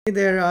Hey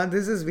there,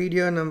 this is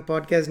video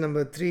podcast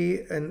number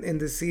three in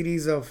the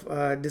series of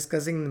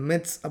discussing the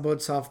myths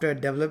about software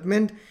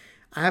development.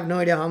 I have no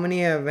idea how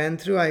many I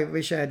went through. I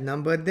wish I had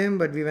numbered them,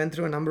 but we went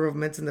through a number of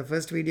myths in the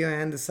first video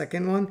and the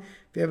second one.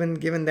 If you haven't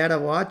given that a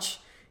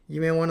watch,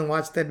 you may want to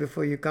watch that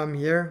before you come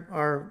here,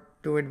 or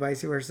do it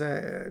vice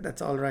versa.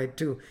 That's all right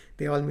too.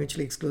 They all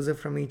mutually exclusive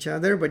from each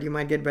other, but you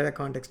might get better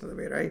context of the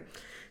way, right?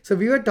 So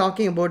we were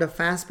talking about a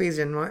fast-paced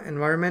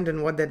environment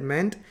and what that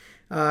meant.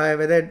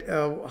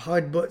 Whether how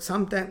it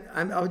sometimes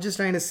I was just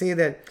trying to say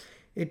that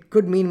it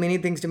could mean many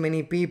things to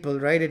many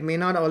people, right? It may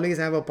not always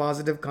have a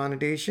positive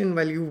connotation.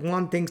 While you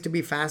want things to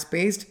be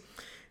fast-paced,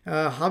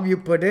 how you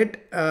put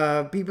it,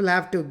 people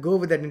have to go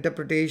with that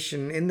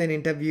interpretation in an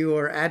interview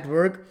or at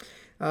work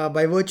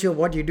by virtue of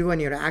what you do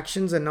and your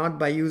actions, and not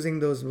by using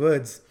those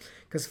words.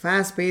 Because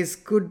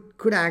fast-paced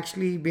could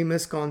actually be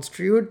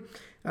misconstrued,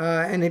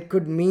 and it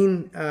could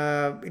mean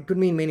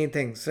many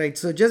things, right?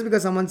 So just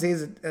because someone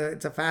says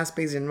it's a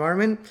fast-paced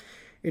environment,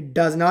 it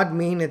does not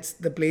mean it's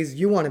the place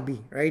you want to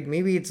be, right?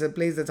 Maybe it's a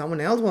place that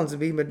someone else wants to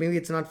be, but maybe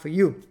it's not for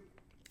you.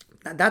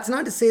 That's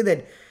not to say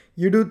that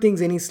you do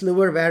things any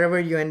slower wherever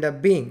you end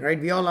up being,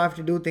 right? We all have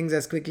to do things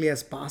as quickly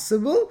as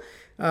possible,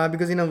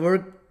 because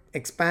work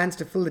expands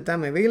to fill the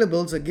time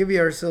available. So give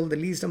yourself the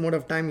least amount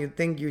of time you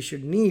think you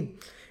should need,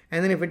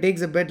 and then if it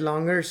takes a bit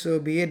longer, so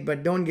be it,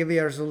 but don't give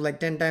yourself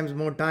like 10 times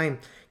more time,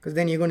 because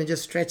then you're going to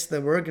just stretch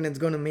the work and it's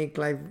going to make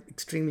life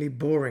extremely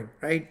boring,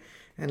 right?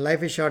 And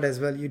life is short as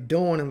well. You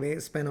don't want to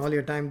spend all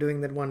your time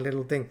doing that one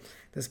little thing.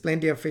 There's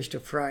plenty of fish to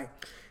fry.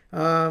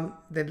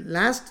 The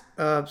last,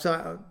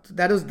 so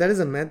that is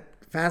a myth.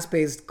 Fast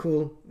paced,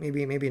 cool,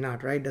 maybe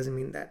not, right? Doesn't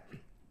mean that.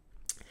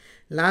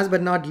 Last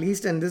but not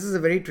least, and this is a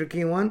very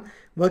tricky one,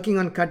 working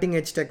on cutting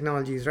edge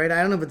technologies, right?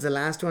 I don't know if it's the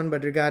last one,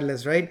 but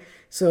regardless, right?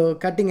 So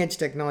cutting edge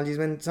technologies,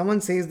 when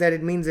someone says that,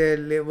 it means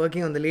they're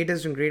working on the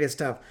latest and greatest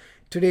stuff.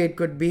 Today it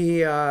could be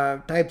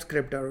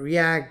TypeScript or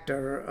React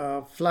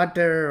or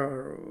Flutter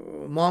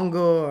or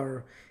Mongo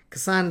or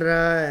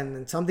Cassandra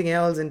and something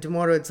else, and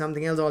tomorrow it's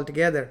something else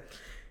altogether.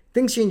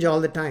 Things change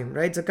all the time,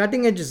 right? So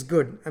cutting edge is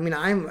good. I mean,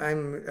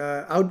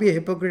 I would be a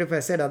hypocrite if I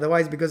said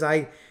otherwise, because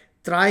I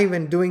thrive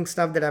in doing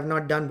stuff that I've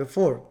not done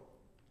before.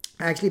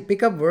 I actually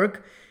pick up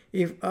work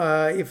if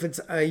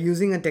it's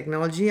using a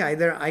technology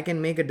either I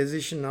can make a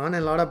decision on. A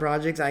lot of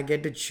projects I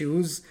get to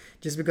choose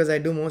just because I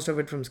do most of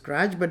it from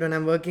scratch. But when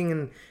I'm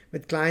working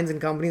with clients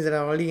and companies that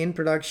are already in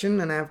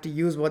production and I have to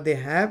use what they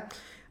have,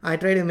 I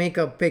try to make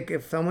a pick.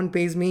 If someone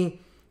pays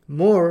me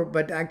more,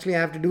 but actually I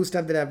have to do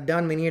stuff that I've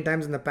done many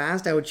times in the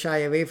past, I would shy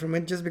away from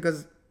it, just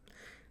because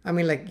I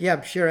mean, like,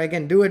 yeah, sure, I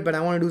can do it, but I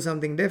want to do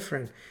something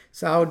different.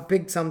 So I would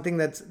pick something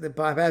that's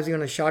perhaps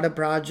even a shorter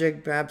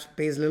project, perhaps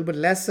pays a little bit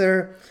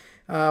lesser,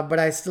 but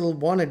I still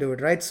want to do it,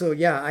 right? So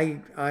yeah,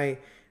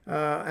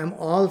 I'm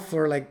all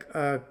for like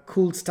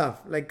cool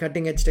stuff, like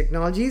cutting edge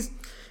technologies.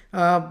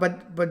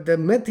 But the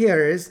myth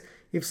here is,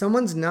 if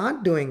someone's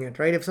not doing it,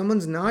 right? If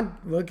someone's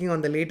not working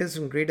on the latest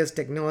and greatest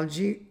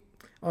technology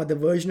or the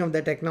version of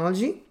that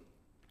technology,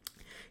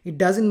 it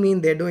doesn't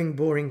mean they're doing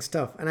boring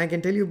stuff. And I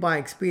can tell you by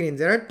experience,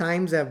 there are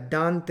times I've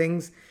done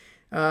things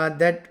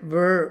that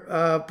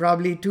were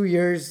probably 2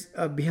 years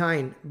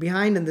behind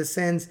in the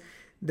sense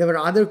there were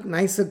other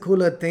nicer,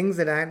 cooler things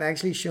that had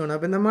actually shown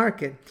up in the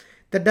market.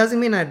 That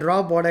doesn't mean I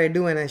drop what I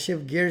do and I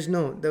shift gears.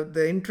 No,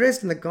 the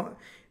interest and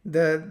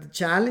the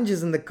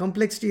challenges and the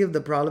complexity of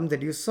the problem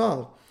that you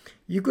solve.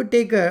 You could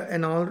take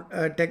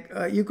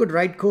you could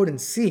write code in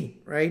C,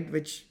 right,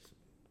 which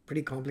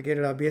pretty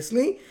complicated,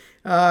 obviously,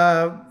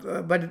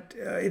 but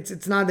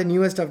it's not the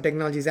newest of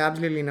technologies,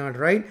 absolutely not,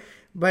 right?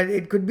 But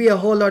it could be a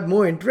whole lot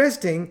more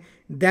interesting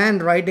than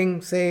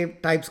writing, say,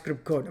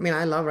 TypeScript code. I mean,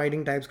 I love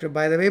writing TypeScript,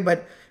 by the way,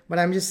 but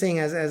I'm just saying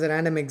as a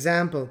random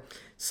example.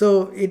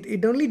 So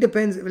it only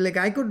depends. Like,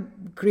 I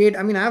could create,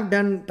 I mean, I've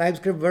done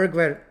TypeScript work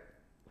where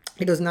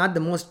it was not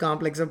the most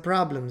complex of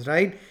problems,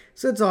 right?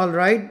 So it's all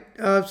right.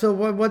 So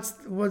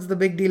what's the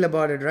big deal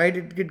about it, right?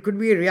 It could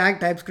be a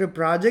React TypeScript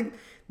project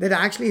that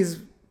actually is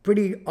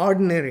pretty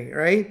ordinary,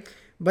 right?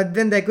 But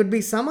then there could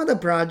be some other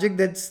project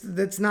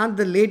that's not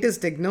the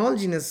latest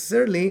technology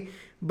necessarily,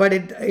 but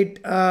it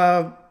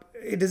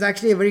is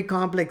actually a very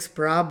complex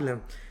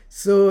problem.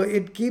 So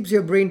it keeps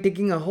your brain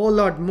ticking a whole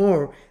lot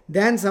more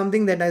than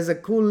something that has a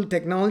cool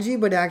technology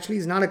but actually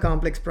is not a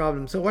complex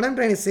problem. So what I'm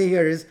trying to say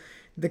here is,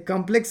 the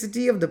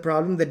complexity of the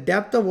problem, the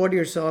depth of what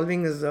you're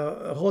solving is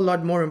a whole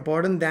lot more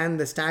important than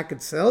the stack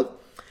itself.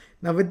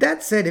 Now, with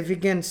that said, if you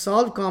can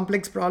solve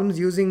complex problems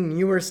using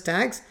newer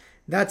stacks,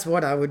 that's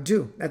what I would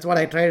do. That's what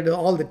I try to do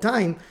all the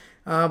time.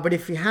 But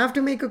if you have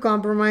to make a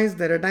compromise,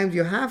 there are times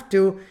you have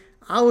to.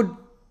 I would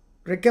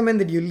recommend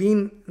that you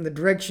lean in the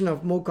direction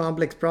of more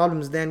complex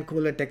problems than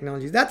cooler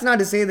technologies. That's not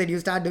to say that you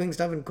start doing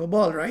stuff in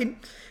COBOL, right?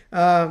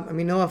 I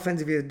mean, no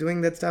offense if you're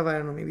doing that stuff. I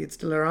don't know, maybe it's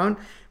still around.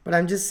 But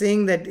I'm just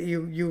saying that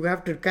you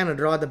have to kind of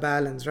draw the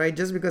balance, right?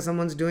 Just because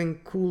someone's doing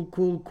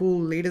cool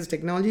latest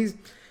technologies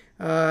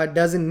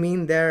doesn't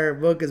mean their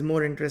work is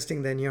more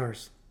interesting than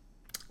yours.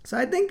 So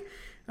I think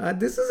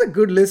this is a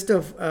good list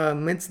of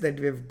myths that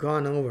we've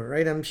gone over,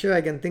 right? I'm sure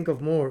I can think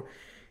of more.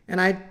 And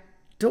I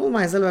told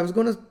myself I was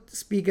going to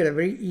speak at a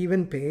very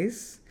even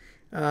pace.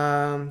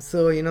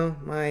 So,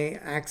 my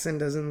accent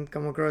doesn't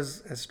come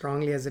across as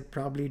strongly as it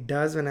probably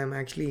does when I'm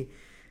actually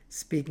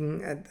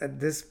speaking at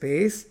this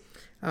pace.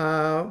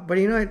 But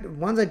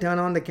once I turn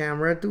on the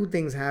camera, two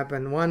things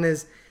happen. One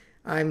is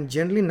I'm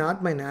generally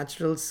not my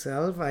natural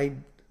self. I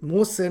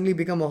most certainly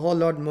become a whole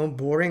lot more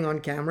boring on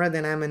camera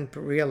than I'm in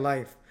real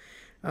life.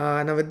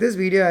 Now with this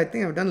video, I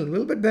think I've done a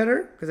little bit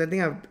better because I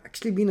think I've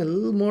actually been a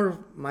little more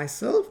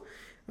myself,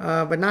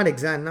 but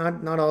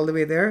not all the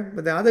way there.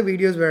 But the other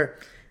videos where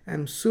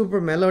I'm super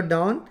mellowed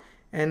down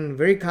and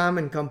very calm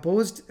and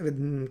composed,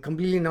 with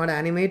completely not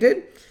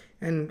animated,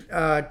 and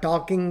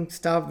talking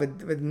stuff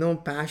with no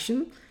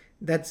passion.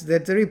 That's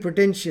very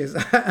pretentious,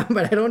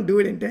 but I don't do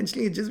it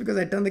intentionally. It's just because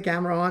I turn the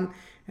camera on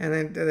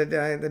and then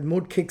that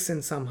mode kicks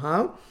in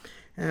somehow.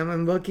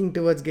 I'm working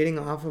towards getting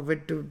off of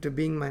it to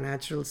being my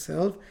natural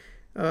self.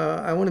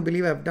 I want to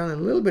believe I've done a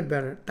little bit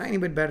better, tiny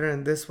bit better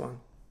in this one.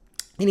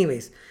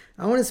 Anyways,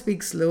 I want to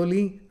speak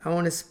slowly. I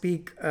want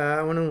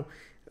to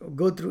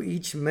go through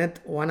each myth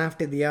one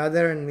after the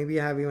other, and maybe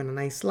have even a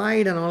nice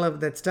slide and all of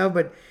that stuff.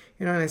 But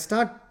when I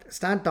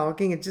start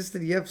talking, it's just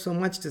that you have so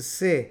much to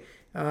say,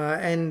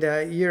 and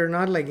you're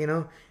not like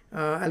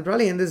I'll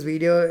probably end this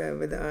video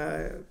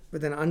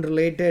with an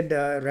unrelated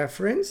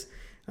reference.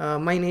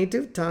 My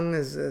native tongue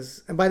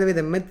is and by the way,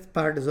 the myth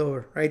part is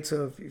over, right?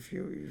 So if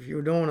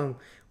you don't want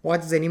to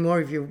watch this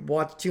anymore, if you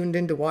tuned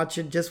in to watch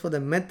it just for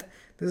the myth,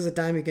 this is the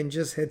time you can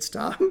just hit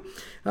stop.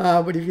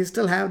 But if you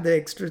still have the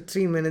extra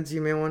 3 minutes,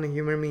 you may want to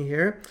humor me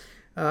here.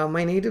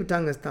 My native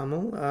tongue is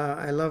Tamil.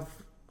 I love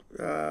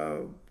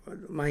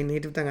my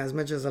native tongue as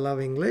much as I love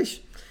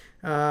English.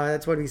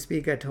 That's what we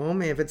speak at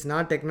home. If it's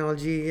not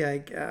technology,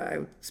 I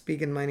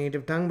speak in my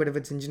native tongue. But if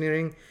it's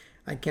engineering,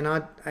 I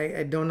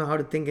don't know how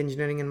to think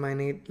engineering in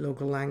my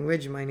local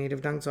language, my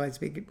native tongue. So I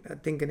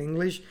think in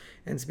English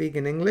and speak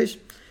in English.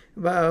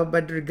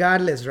 But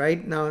regardless,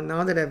 right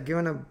now that I've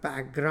given a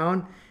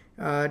background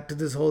to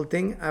this whole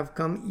thing, I've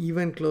come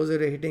even closer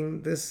to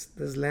hitting this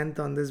length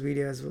on this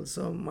video as well.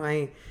 So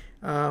my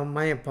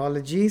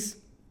apologies.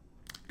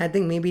 I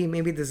think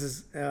maybe this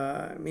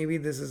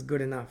is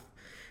good enough.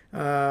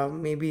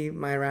 Maybe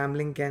my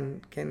rambling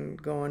can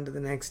go on to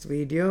the next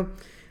video.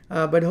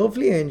 But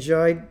hopefully you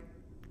enjoyed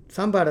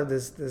some part of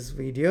this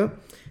video.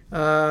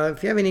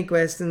 If you have any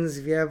questions,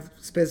 if you have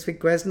specific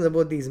questions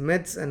about these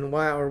myths and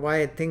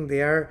why I think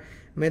they are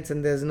myths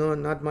and there's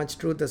not much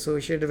truth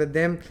associated with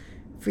them,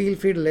 feel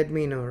free to let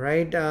me know,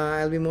 right?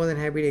 I'll be more than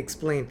happy to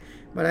explain.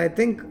 But I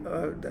think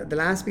the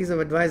last piece of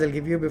advice I'll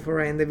give you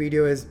before I end the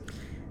video is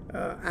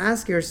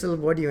ask yourself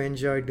what you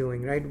enjoy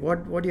doing, right?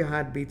 What your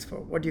heart beats for,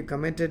 what you're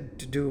committed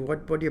to do,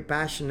 what your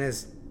passion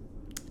is,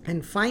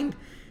 and find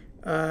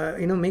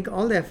make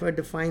all the effort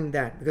to find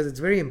that, because it's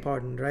very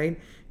important, right?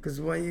 Because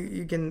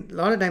you can, a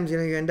lot of times, you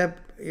end up,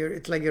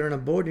 it's like you're on a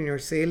boat and you're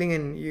sailing,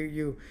 and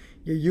you're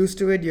used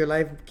to it, your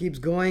life keeps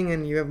going,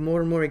 and you have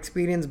more and more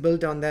experience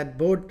built on that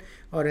boat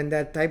or in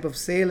that type of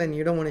sail, and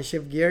you don't want to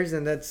shift gears,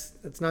 and that's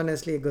not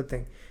necessarily a good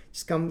thing.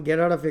 Just get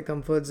out of your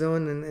comfort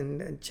zone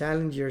and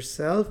challenge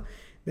yourself.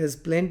 There's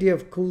plenty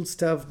of cool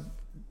stuff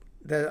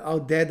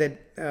out there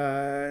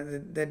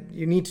that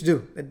you need to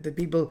do, that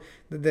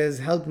there's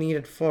help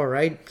needed for,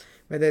 right?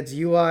 Whether it's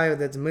UI,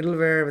 whether it's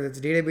middleware, whether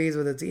it's database,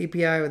 whether it's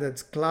API, whether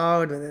it's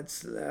cloud, whether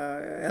it's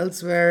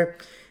elsewhere,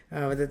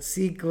 whether it's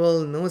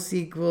SQL,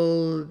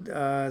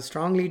 NoSQL,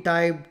 strongly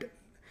typed,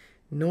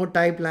 no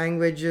type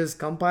languages,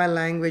 compiled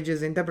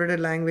languages,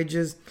 interpreted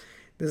languages.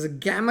 There's a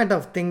gamut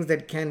of things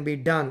that can be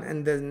done,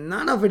 and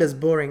none of it is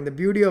boring. The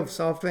beauty of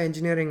software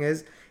engineering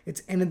is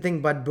it's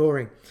anything but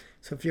boring.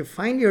 So if you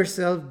find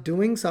yourself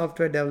doing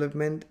software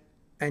development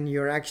and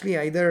you're actually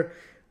either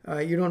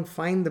you don't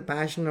find the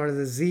passion or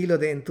the zeal or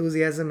the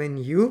enthusiasm in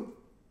you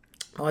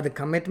or the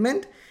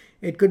commitment,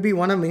 it could be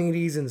one of many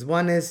reasons.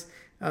 One is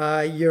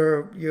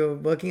you're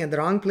working at the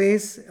wrong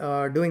place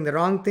or doing the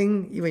wrong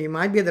thing. Even you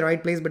might be at the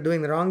right place but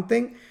doing the wrong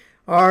thing,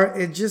 or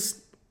it's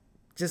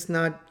just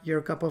not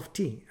your cup of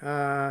tea.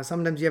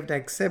 Sometimes you have to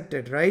accept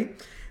it,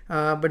 right?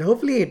 But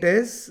hopefully it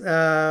is.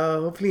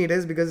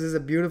 Because it's a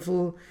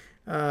beautiful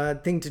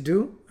thing to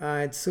do.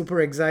 It's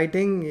super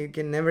exciting. You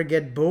can never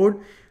get bored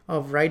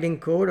of writing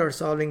code or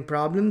solving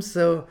problems.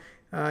 So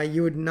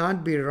you would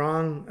not be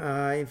wrong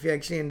if you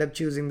actually end up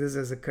choosing this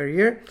as a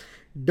career.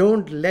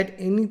 Don't let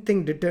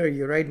anything deter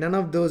you, right? None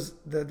of those,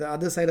 the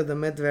other side of the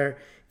myth where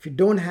if you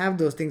don't have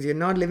those things, you're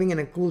not living in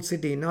a cool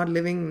city, not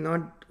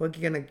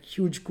working in a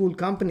huge cool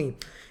company,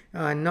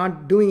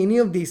 not doing any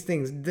of these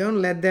things.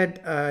 Don't let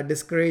that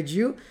discourage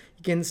you.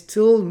 You can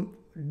still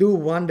do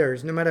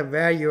wonders no matter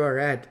where you are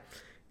at.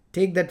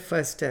 Take that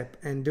first step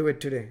and do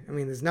it today. I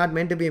mean, it's not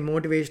meant to be a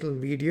motivational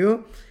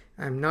video.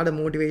 I'm not a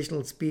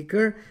motivational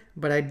speaker,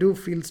 but I do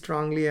feel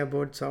strongly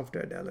about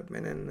software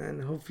development,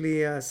 and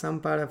hopefully some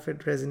part of it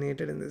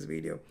resonated in this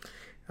video.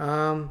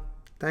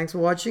 Thanks for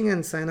watching,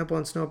 and sign up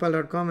on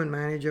snowpal.com and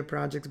manage your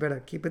projects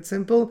better. Keep it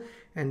simple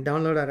and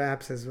download our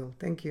apps as well.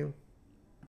 Thank you.